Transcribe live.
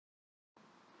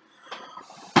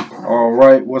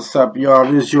Alright, what's up, y'all?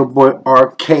 This is your boy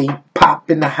RK Pop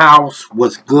in the house.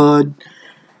 What's good?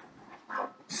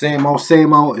 Same old,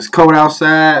 same old. It's cold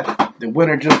outside. The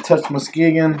winter just touched my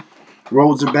skin.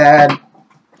 Roads are bad.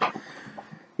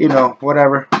 You know,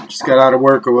 whatever. Just got out of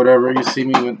work or whatever. You see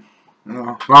me with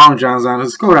long johns on.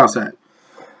 It's cold outside.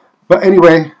 But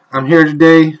anyway, I'm here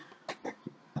today.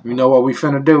 You know what we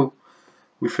finna do?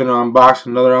 We finna unbox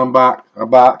another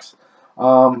box.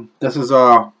 This is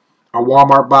a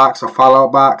Walmart box, a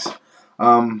Fallout box.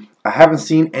 I haven't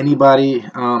seen anybody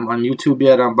on YouTube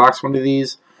yet unbox one of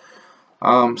these.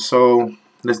 So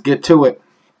let's get to it.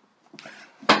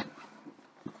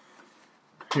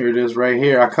 Here it is right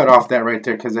here. I cut off that right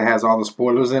there because it has all the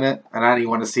spoilers in it, and I didn't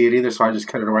want to see it either, so I just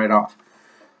cut it right off.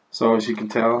 So as you can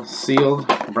tell, sealed,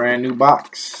 brand new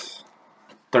box,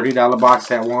 $30 box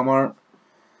at Walmart.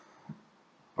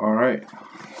 All right,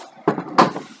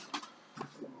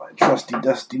 my trusty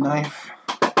dusty knife.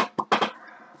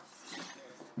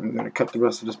 I'm gonna cut the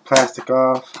rest of this plastic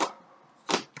off.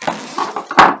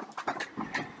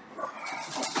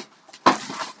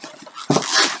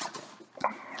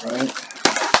 All right.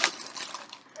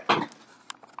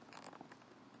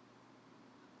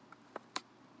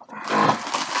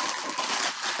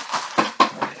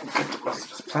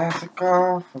 Plastic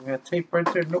off. We got tape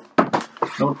right there. Nope.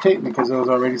 No tape because it was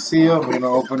already sealed. We're going to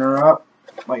open her up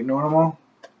like normal.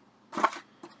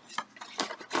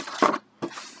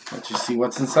 Let you see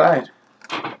what's inside.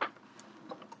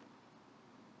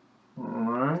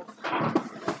 Alright.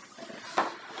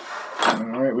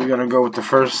 Alright, we're going to go with the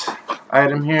first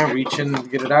item here. Reach in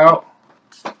and get it out.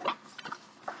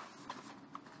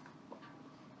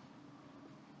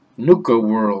 Nuka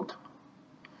World.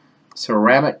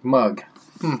 Ceramic mug.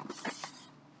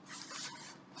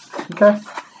 Okay.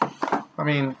 I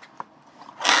mean,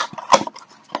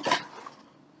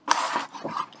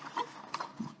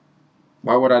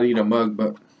 why would I need a mug?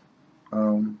 But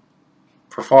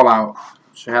for Fallout,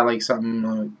 should have like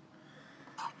something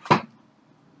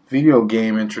video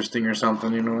game interesting or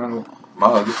something. You know, not a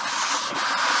mug.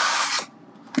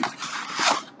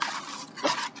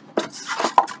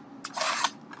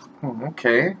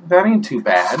 Okay, that ain't too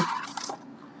bad.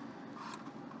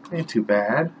 Ain't too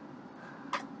bad.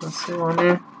 Let's see on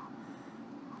there.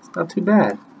 It's not too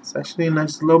bad. It's actually a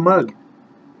nice little mug.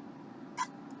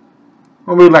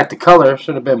 I really like the color.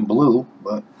 Should have been blue,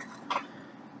 but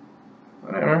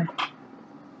whatever.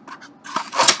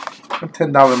 A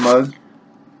 $10 mug.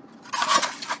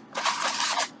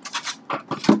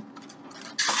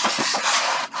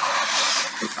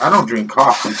 I don't drink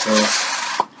coffee, so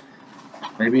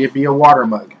maybe it'd be a water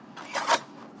mug.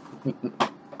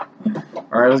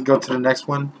 Alright, let's go to the next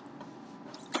one.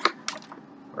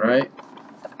 Alright,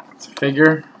 it's a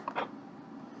figure.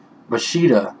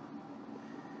 Mashita.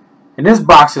 And this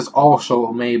box is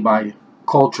also made by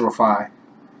Culturify.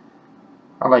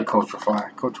 I like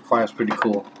Culturify. Culturify is pretty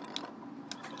cool.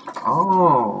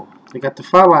 Oh, they got the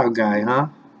Fallout guy, huh?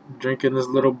 Drinking this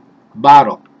little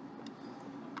bottle.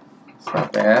 It's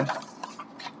not bad.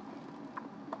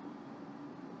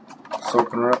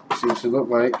 Soaking her up, see what she look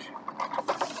like.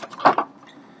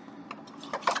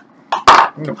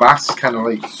 The box is kind of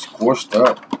like squished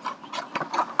up.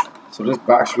 So this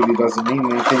box really doesn't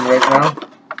mean anything right now.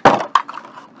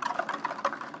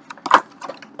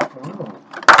 Oh,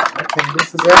 okay,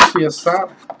 this is actually a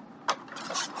sock.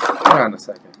 Hold on a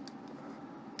second.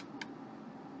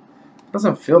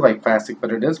 Doesn't feel like plastic,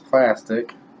 but it is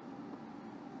plastic.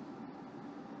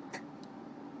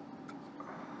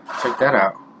 Check that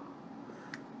out.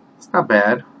 It's not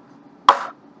bad.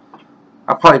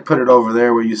 I'll probably put it over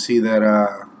there where you see that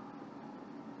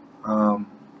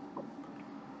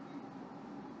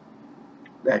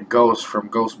that ghost from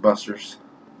Ghostbusters.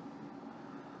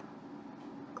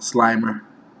 Slimer.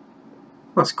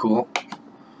 That's cool.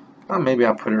 Well, maybe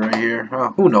I'll put it right here.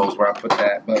 Who knows where I put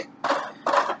that, but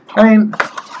I mean,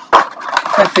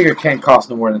 that figure can't cost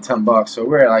no more than $10, so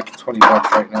we're at like $20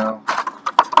 right now.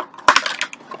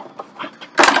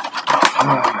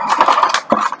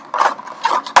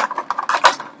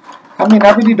 I mean,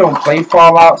 I really don't play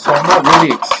Fallout, so I'm not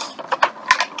really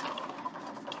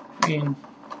I mean,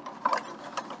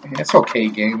 it's okay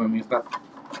game. I mean, it's not.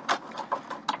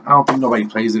 I don't think nobody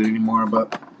plays it anymore,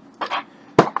 but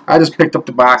I just picked up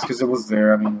the box because it was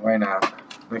there. I mean, why not?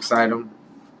 Next item.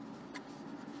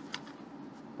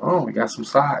 Oh, we got some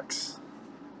socks.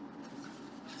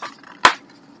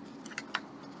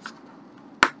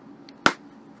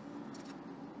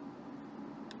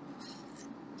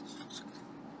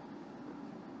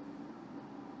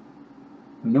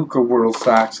 Nuka World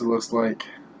socks, it looks like.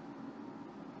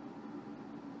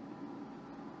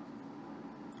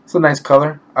 It's a nice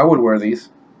color. I would wear these.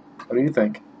 What do you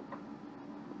think?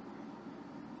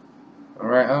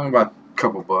 Alright, about a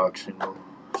couple bucks, you know.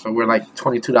 So we're like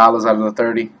 $22 out of the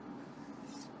 30.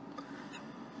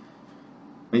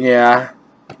 Yeah,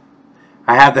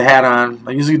 I have the hat on.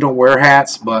 I usually don't wear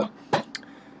hats, but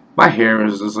my hair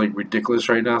is just like ridiculous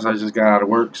right now, so I just got out of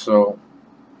work, so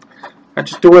I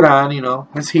just do it on, you know.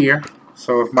 It's here.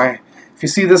 So if you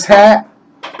see this hat,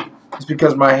 it's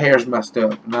because my hair's messed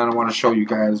up, and I don't want to show you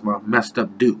guys my messed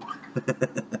up do.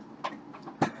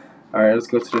 Alright, let's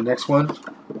go to the next one.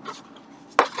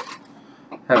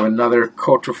 Have another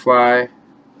Culture Fly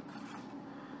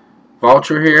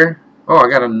voucher here. Oh, I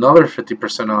got another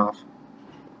 50% off.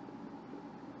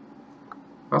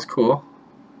 That's cool.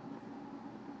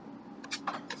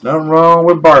 Nothing wrong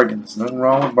with bargains. Nothing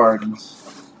wrong with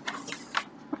bargains.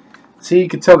 See, you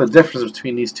can tell the difference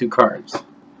between these two cards.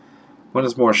 One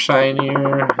is more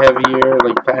shinier, heavier,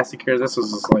 like plastic here. This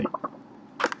was just like,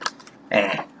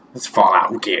 let's fall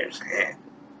out. Who cares?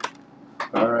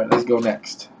 Alright, let's go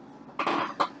next.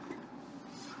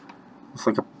 Looks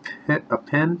like a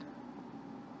pen.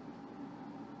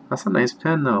 That's a nice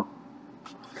pen, though.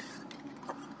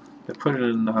 They put it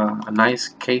in a nice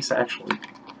case, actually.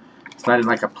 It's not in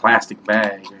like a plastic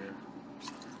bag or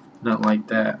nothing like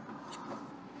that.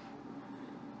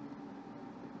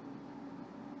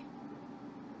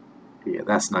 Yeah,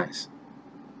 that's nice.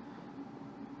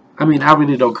 I mean, I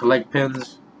really don't collect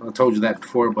pens. I told you that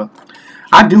before, but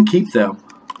I do keep them.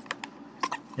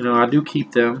 You know, I do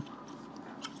keep them.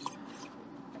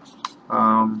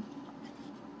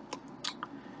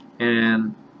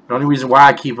 And the only reason why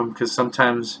I keep them because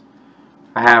sometimes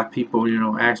I have people, you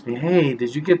know, ask me, "Hey,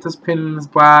 did you get this pin in this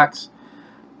box?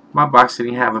 My box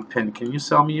didn't have a pin. Can you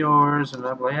sell me yours?" And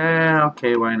I'm like,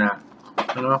 okay, why not?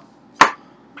 You know.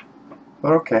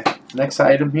 But okay, next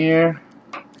item here.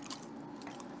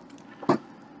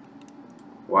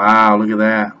 Wow, look at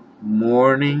that.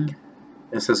 Morning.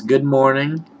 It says good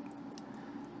morning,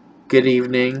 good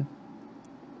evening,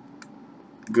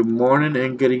 good morning,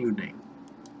 and good evening.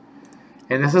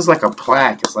 And this is like a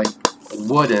plaque. It's like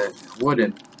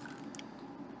wooden.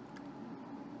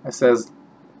 It says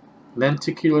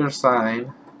lenticular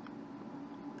sign.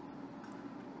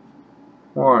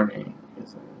 Warning.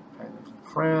 Is it kind of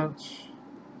French?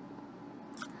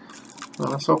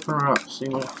 Well, let's open her up. See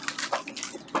what.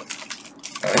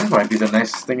 This might be the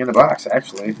nicest thing in the box,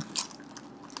 actually.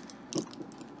 You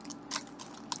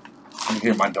can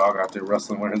hear my dog out there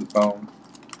wrestling with his bone.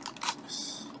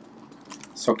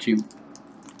 So cute.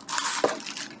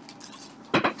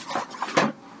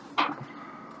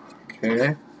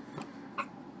 Okay.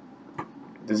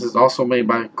 This is also made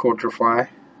by Culture Fly.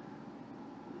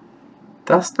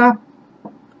 That's not.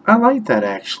 I like that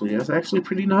actually. That's actually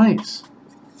pretty nice.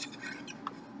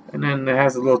 And then it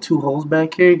has a little 2 holes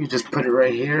back here. You can just put it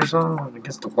right here or something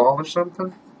against the wall or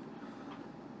something.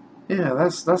 Yeah,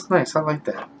 that's nice. I like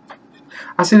that.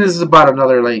 I say this is about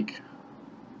another like.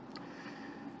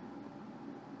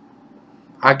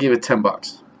 I give it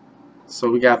 $10. So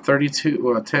we got 32,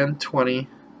 well, 10, 20,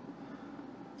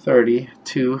 30,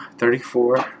 2,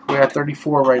 34. We got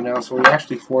 34 right now, so we're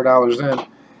actually $4 in.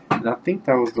 And I think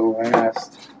that was the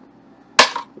last.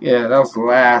 Yeah, that was the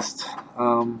last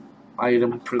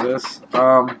item for this.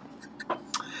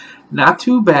 Not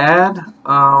too bad.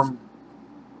 I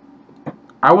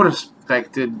would have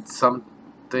expected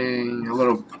something a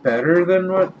little better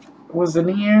than what was in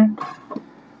here.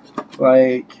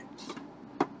 Like,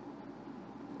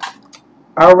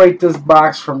 I'll rate this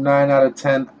box from 9 out of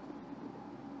 10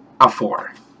 a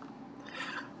 4.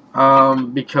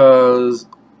 Because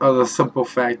of the simple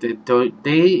fact that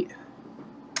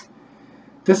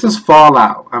this is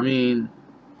Fallout. I mean,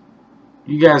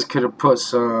 you guys could have put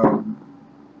some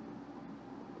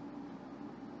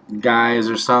guys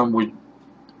or something with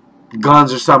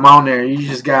guns or something on there. You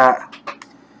just got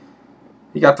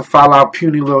the Fallout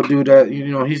puny little dude that, you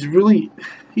know, he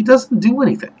doesn't do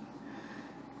anything.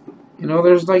 You know,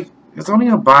 there's only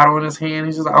a bottle in his hand.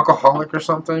 He's just an alcoholic or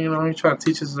something. You know, he's trying to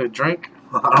teach us to drink.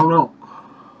 I don't know.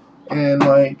 And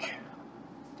like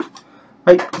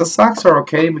the socks are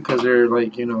okay because they're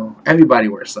like, you know, everybody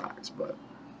wears socks. But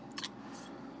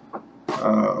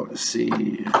let's see,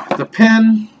 the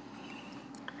pen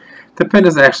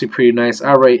is actually pretty nice.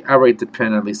 I rate the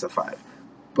pen at least a 5.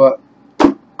 But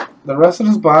the rest of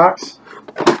this box,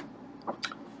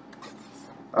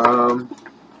 I'm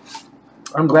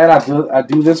glad I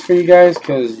do this for you guys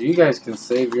because you guys can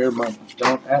save your money.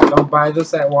 Don't buy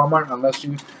this at Walmart unless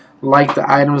you like the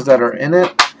items that are in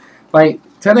it. Like,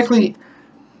 technically,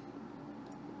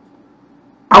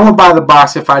 I would buy the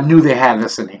box if I knew they had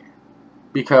this in here.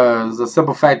 because the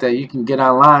simple fact that you can get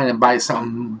online and buy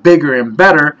something bigger and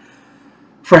better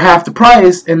for half the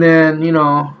price, and then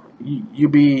you'll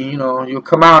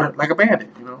come out like a bandit,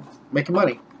 making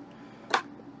money.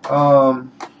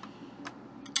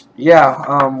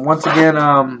 Yeah. Once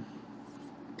again,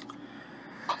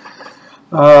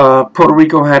 Puerto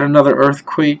Rico had another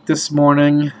earthquake this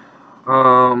morning,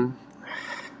 and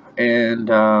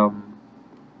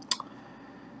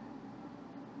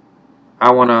I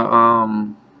want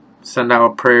to send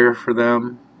out a prayer for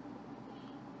them.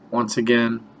 Once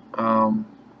again,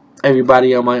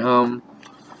 everybody on my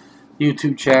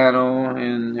YouTube channel,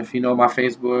 and if you know my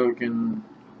Facebook and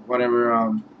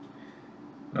whatever,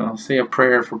 say a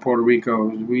prayer for Puerto Rico.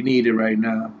 We need it right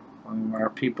now. Our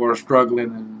people are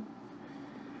struggling,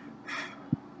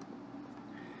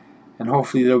 and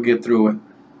hopefully they'll get through it.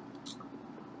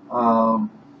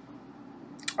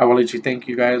 I will let you thank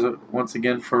you guys once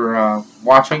again for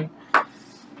watching.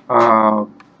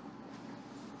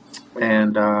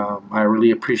 And I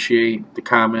really appreciate the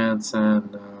comments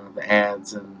and the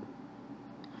ads and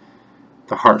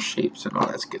the heart shapes and all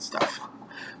that good stuff.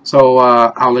 So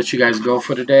I'll let you guys go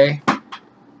for today.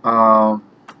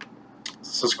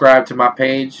 Subscribe to my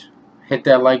page. Hit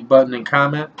that like button and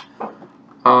comment.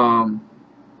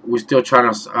 We're still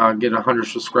trying to get 100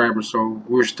 subscribers, so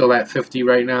we're still at 50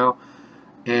 right now.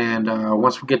 And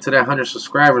once we get to that 100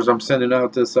 subscribers, I'm sending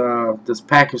out this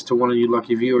package to one of you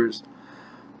lucky viewers.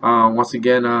 Once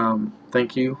again,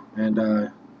 thank you,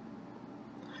 and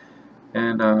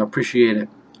appreciate it.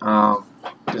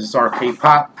 This is RK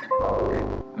Pop,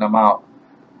 and I'm out.